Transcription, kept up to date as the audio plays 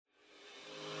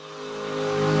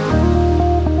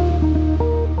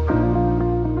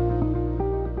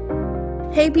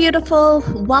Hey, beautiful.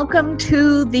 Welcome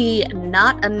to the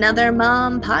Not Another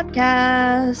Mom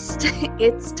podcast.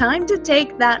 It's time to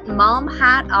take that mom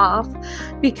hat off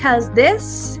because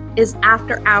this is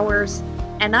after hours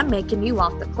and I'm making you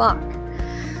off the clock.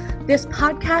 This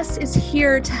podcast is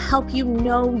here to help you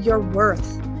know your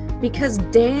worth because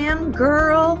damn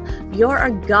girl, you're a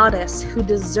goddess who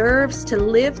deserves to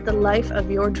live the life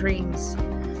of your dreams.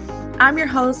 I'm your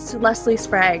host, Leslie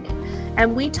Sprague.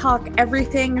 And we talk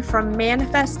everything from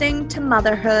manifesting to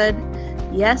motherhood.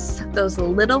 Yes, those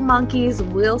little monkeys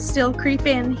will still creep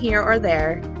in here or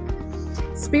there.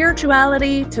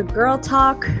 Spirituality to girl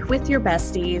talk with your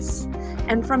besties.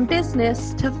 And from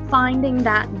business to finding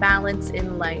that balance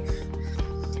in life.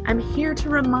 I'm here to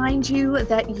remind you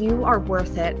that you are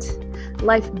worth it.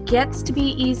 Life gets to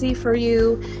be easy for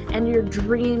you, and your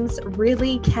dreams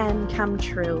really can come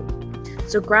true.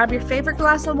 So grab your favorite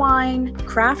glass of wine,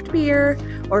 craft beer,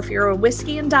 or if you're a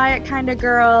whiskey and diet kind of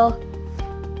girl,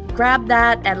 grab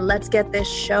that and let's get this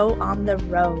show on the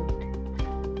road.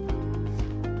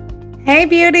 Hey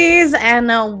beauties, and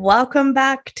welcome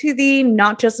back to the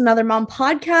Not Just Another Mom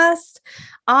podcast.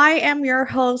 I am your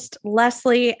host,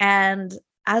 Leslie, and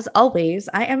as always,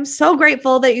 I am so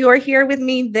grateful that you are here with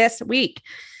me this week.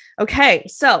 Okay,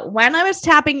 so when I was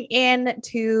tapping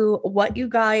into what you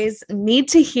guys need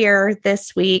to hear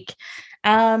this week,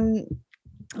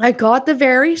 I got the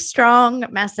very strong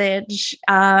message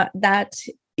that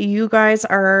you guys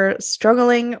are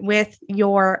struggling with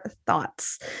your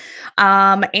thoughts.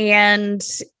 And,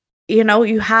 you know,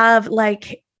 you have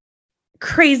like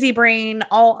crazy brain.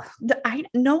 I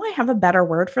know I have a better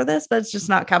word for this, but it's just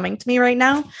not coming to me right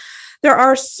now. There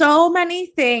are so many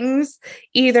things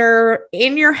either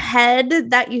in your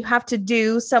head that you have to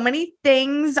do, so many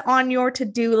things on your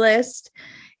to-do list,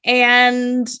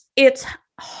 and it's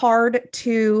hard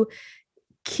to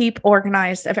keep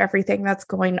organized of everything that's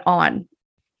going on.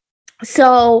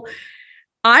 So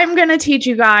I'm going to teach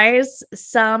you guys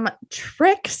some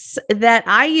tricks that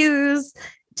I use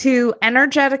to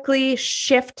energetically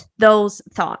shift those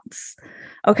thoughts.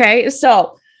 Okay,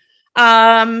 so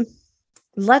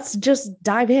let's just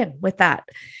dive in with that.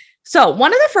 So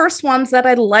one of the first ones that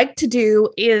I like to do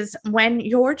is when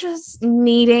you're just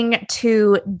needing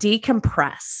to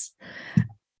decompress,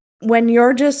 when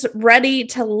you're just ready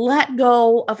to let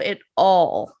go of it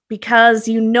all because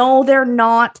you know they're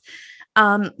not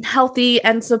healthy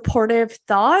and supportive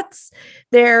thoughts.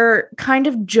 They're kind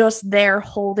of just there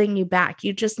holding you back.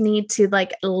 You just need to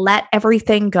like let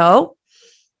everything go.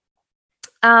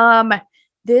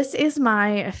 This is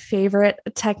my favorite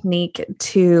technique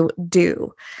to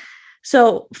do.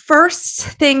 So first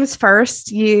things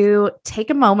first, you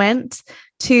take a moment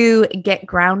to get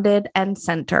grounded and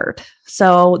centered.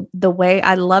 So the way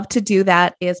I love to do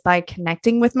that is by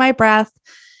connecting with my breath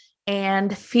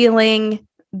and feeling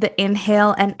the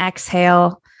inhale and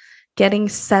exhale, getting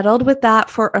settled with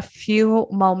that for a few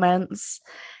moments.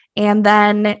 And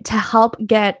then to help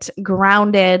get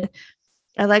grounded,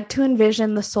 I like to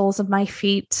envision the soles of my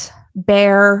feet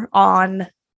bare on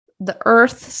the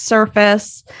earth's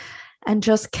surface and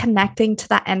just connecting to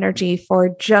that energy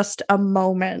for just a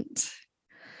moment.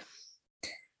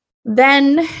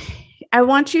 Then I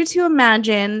want you to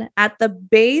imagine at the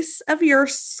base of your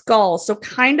skull, so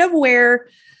kind of where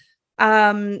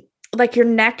like your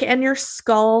neck and your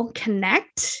skull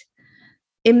connect,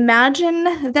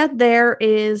 imagine that there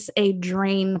is a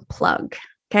drain plug.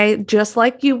 Okay, just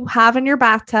like you have in your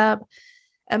bathtub,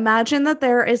 imagine that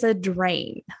there is a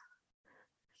drain.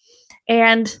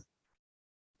 And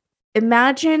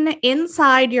imagine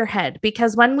inside your head,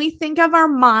 because when we think of our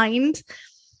mind,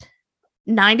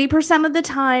 90% of the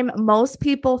time, most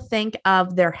people think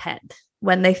of their head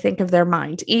when they think of their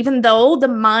mind, even though the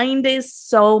mind is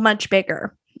so much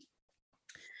bigger.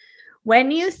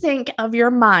 When you think of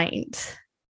your mind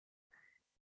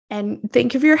and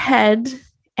think of your head,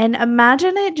 and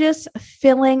imagine it just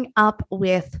filling up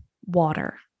with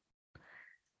water.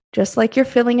 Just like you're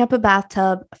filling up a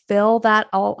bathtub, fill that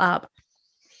all up.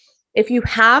 If you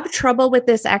have trouble with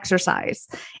this exercise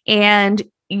and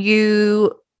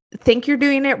you think you're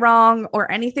doing it wrong or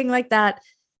anything like that,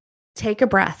 take a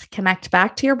breath, connect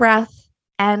back to your breath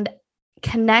and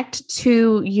connect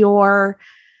to your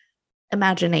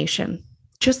imagination.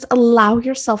 Just allow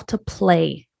yourself to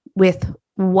play with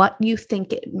what you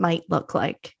think it might look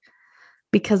like.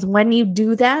 Because when you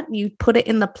do that, you put it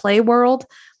in the play world,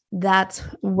 that's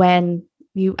when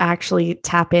you actually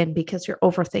tap in because you're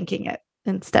overthinking it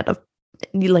instead of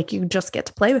you just get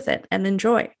to play with it and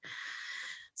enjoy.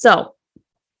 So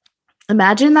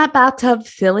imagine that bathtub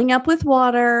filling up with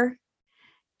water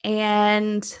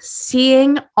and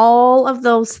seeing all of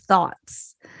those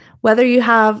thoughts, whether you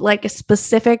have like a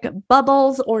specific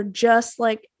bubbles or just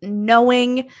like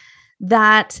knowing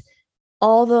that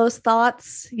all those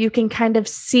thoughts, you can kind of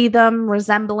see them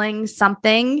resembling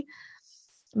something.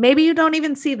 Maybe you don't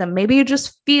even see them. Maybe you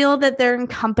just feel that they're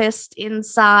encompassed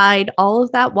inside all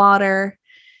of that water.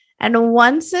 And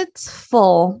once it's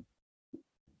full,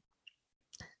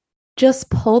 just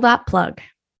pull that plug.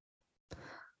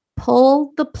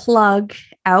 Pull the plug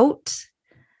out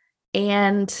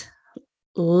and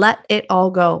let it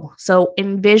all go. So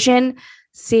envision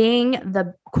seeing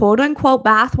the quote unquote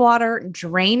bath water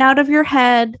drain out of your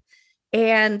head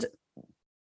and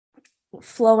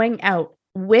flowing out.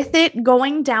 With it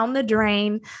going down the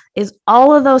drain is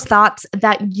all of those thoughts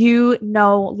that you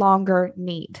no longer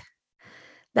need,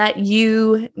 that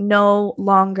no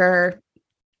longer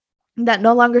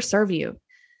serve you.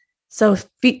 So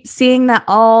seeing that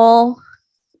all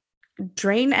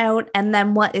drain out, and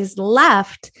then what is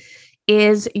left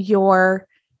is your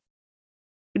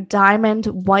diamond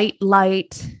white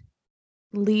light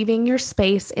leaving your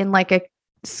space in like a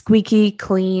squeaky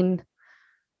clean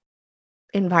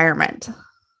environment.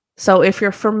 So if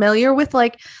you're familiar with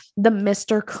like the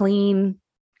Mr. Clean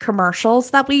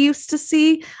commercials that we used to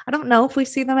see, I don't know if we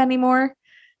see them anymore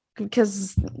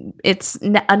because it's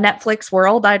a Netflix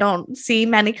world. I don't see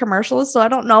many commercials, so I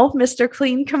don't know if Mr.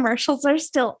 Clean commercials are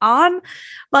still on,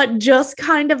 but just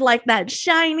kind of like that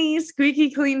shiny, squeaky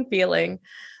clean feeling.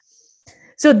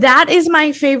 So that is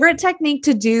my favorite technique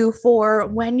to do for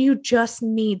when you just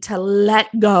need to let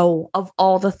go of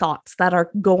all the thoughts that are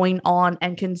going on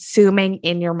and consuming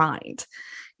in your mind.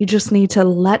 You just need to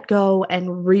let go and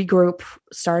regroup,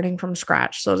 starting from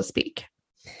scratch, so to speak.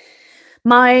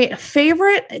 My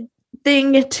favorite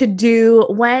thing to do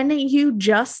when you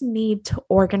just need to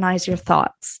organize your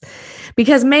thoughts,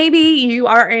 because maybe you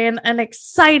are in an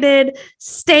excited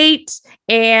state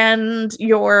and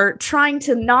you're trying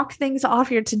to knock things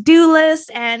off your to-do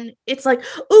list, and it's like,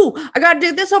 ooh, I got to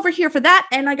do this over here for that,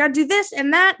 and I got to do this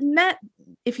and that and that.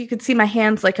 If you could see my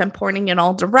hands, like I'm pointing in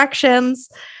all directions.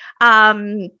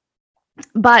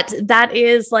 But that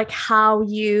is like how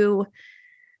you,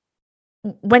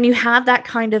 when you have that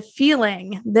kind of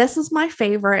feeling, this is my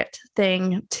favorite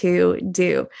thing to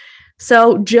do.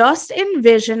 So just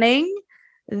envisioning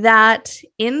that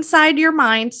inside your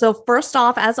mind. So first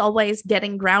off, as always,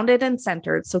 getting grounded and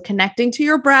centered. So connecting to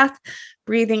your breath,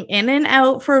 breathing in and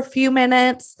out for a few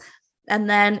minutes, and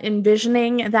then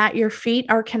envisioning that your feet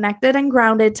are connected and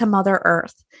grounded to Mother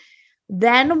Earth.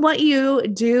 Then what you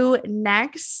do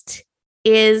next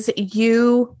is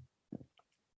you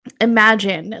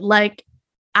imagine like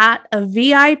at a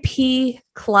VIP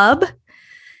club,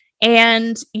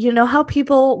 and you know how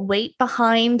people wait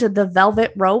behind the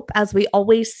velvet rope as we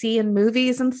always see in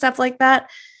movies and stuff like that?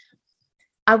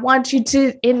 I want you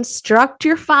to instruct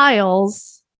your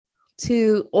files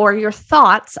to, or your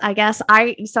thoughts, I guess.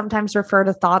 I sometimes refer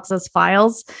to thoughts as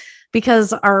files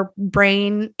because our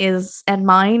brain is, and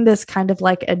mind is kind of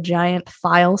like a giant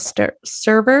file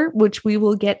server, which we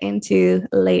will get into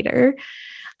later.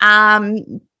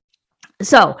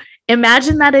 So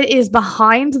imagine that it is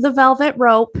behind the velvet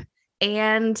rope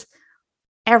and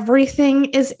everything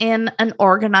is in an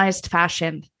organized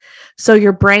fashion. So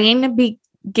your brain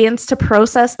begins to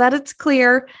process that it's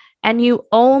clear, and you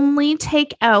only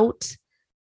take out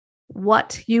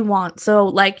what you want. So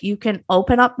like you can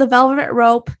open up the velvet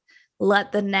rope,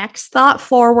 let the next thought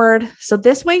forward. So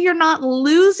this way you're not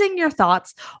losing your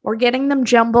thoughts or getting them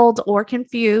jumbled or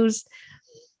confused.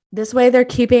 This way they're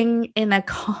keeping in a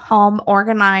calm,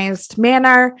 organized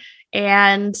manner,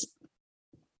 and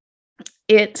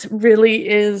it really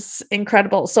is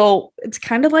incredible. So it's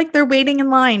kind of like they're waiting in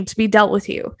line to be dealt with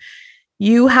you.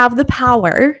 You have the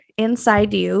power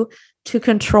inside you to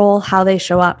control how they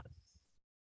show up.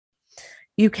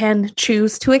 You can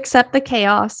choose to accept the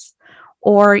chaos,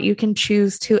 or you can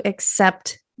choose to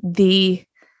accept the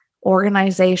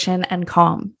organization and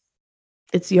calm.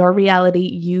 It's your reality.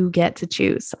 You get to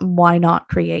choose. Why not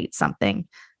create something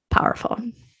powerful?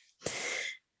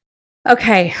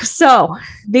 Okay, so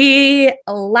the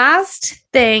last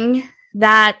thing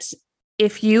that,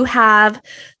 if you have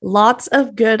lots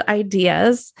of good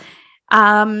ideas,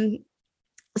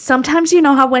 sometimes you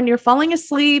know how when you're falling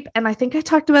asleep, and I think I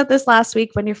talked about this last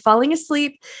week, when you're falling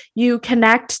asleep, you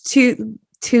connect to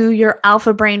your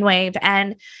alpha brainwave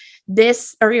and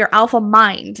this, or your alpha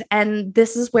mind. And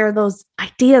this is where those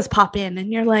ideas pop in.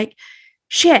 And you're like,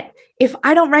 shit, if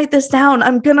I don't write this down,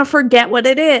 I'm going to forget what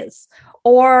it is.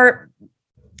 Or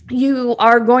you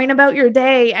are going about your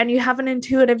day and you have an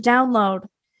intuitive download.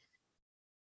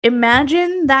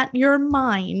 Imagine that your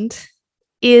mind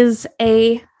is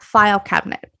a file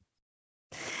cabinet.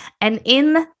 And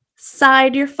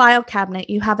inside your file cabinet,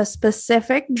 you have a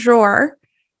specific drawer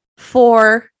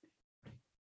for,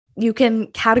 you can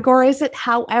categorize it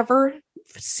however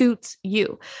suits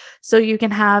you. So you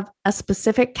can have a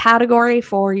specific category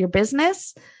for your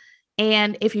business.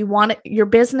 And if you want your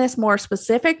business more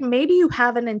specific, maybe you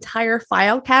have an entire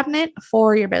file cabinet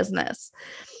for your business.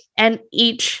 And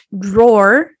each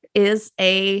drawer is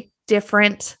a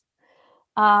different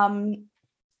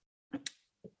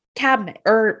cabinet,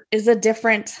 or is a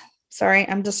different, sorry,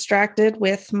 I'm distracted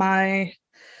with my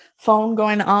phone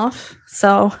going off.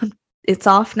 So it's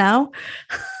off now.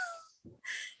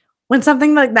 When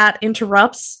something like that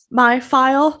interrupts my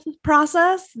file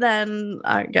process, then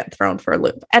I get thrown for a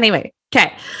loop. Anyway,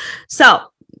 okay. So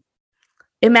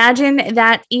imagine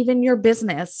that even your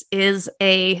business is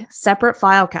a separate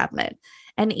file cabinet,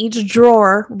 and each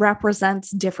drawer represents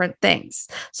different things.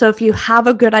 So if you have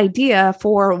a good idea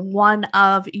for one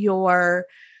of your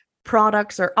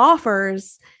products or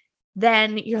offers,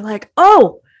 then you're like,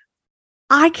 oh,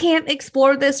 I can't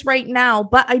explore this right now,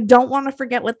 but I don't want to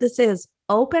forget what this is.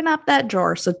 Open up that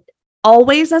drawer. So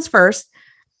always, as first,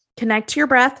 connect to your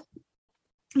breath,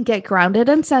 get grounded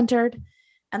and centered,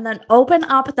 and then open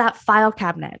up that file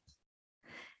cabinet.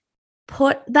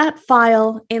 Put that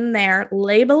file in there,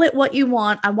 label it what you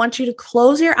want. I want you to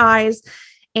close your eyes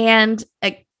and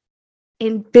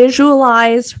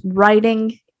visualize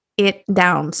writing it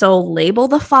down. So label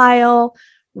the file,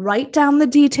 write down the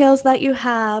details that you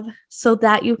have so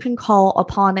that you can call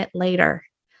upon it later.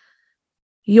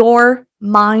 Your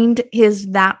mind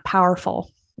is that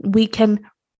powerful. We can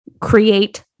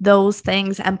create those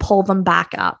things and pull them back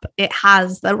up. It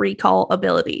has the recall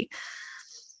ability.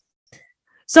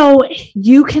 So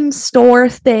you can store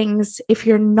things if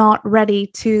you're not ready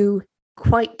to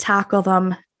quite tackle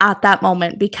them at that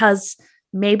moment, because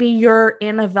maybe you're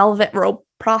in a velvet rope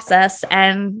process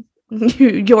and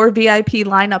your VIP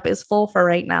lineup is full for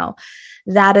right now.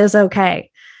 That is okay.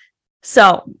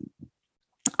 So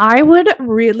I would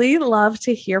really love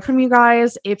to hear from you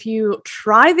guys if you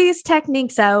try these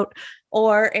techniques out,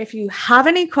 or if you have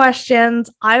any questions.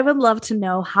 I would love to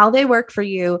know how they work for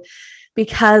you,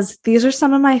 because these are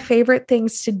some of my favorite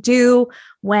things to do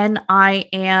when I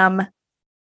am,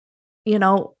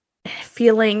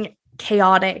 feeling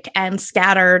chaotic and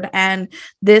scattered. And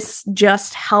this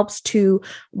just helps to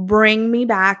bring me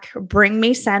back, bring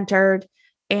me centered,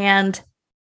 and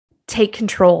take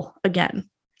control again.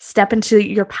 Step into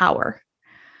your power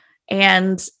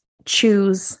and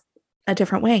choose a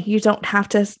different way. You don't have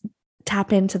to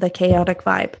tap into the chaotic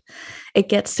vibe. It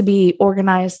gets to be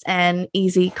organized and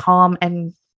easy, calm,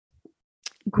 and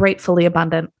gratefully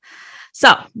abundant.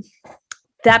 So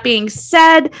that being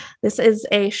said, this is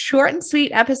a short and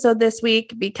sweet episode this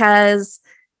week because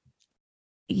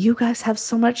you guys have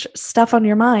so much stuff on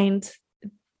your mind.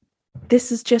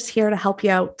 This is just here to help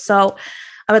you out. So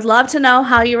I would love to know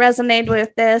how you resonate with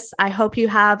this. I hope you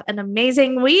have an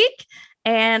amazing week.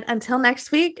 And until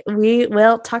next week, we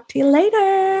will talk to you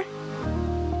later.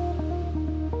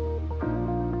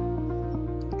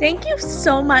 Thank you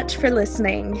so much for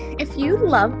listening. If you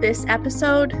love this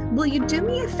episode, will you do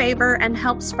me a favor and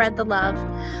help spread the love?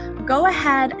 Go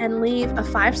ahead and leave a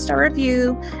 5-star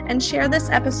review and share this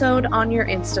episode on your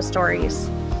Insta stories.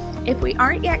 If we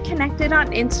aren't yet connected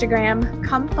on Instagram,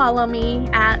 come follow me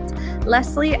at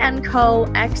Leslie & Co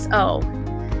XO.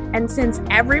 And since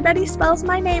everybody spells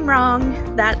my name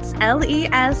wrong, that's Lesley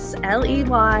and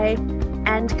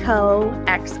Co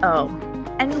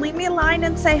XO. And leave me a line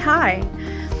and say hi.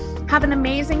 Have an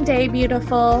amazing day,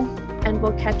 beautiful, and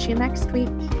we'll catch you next week.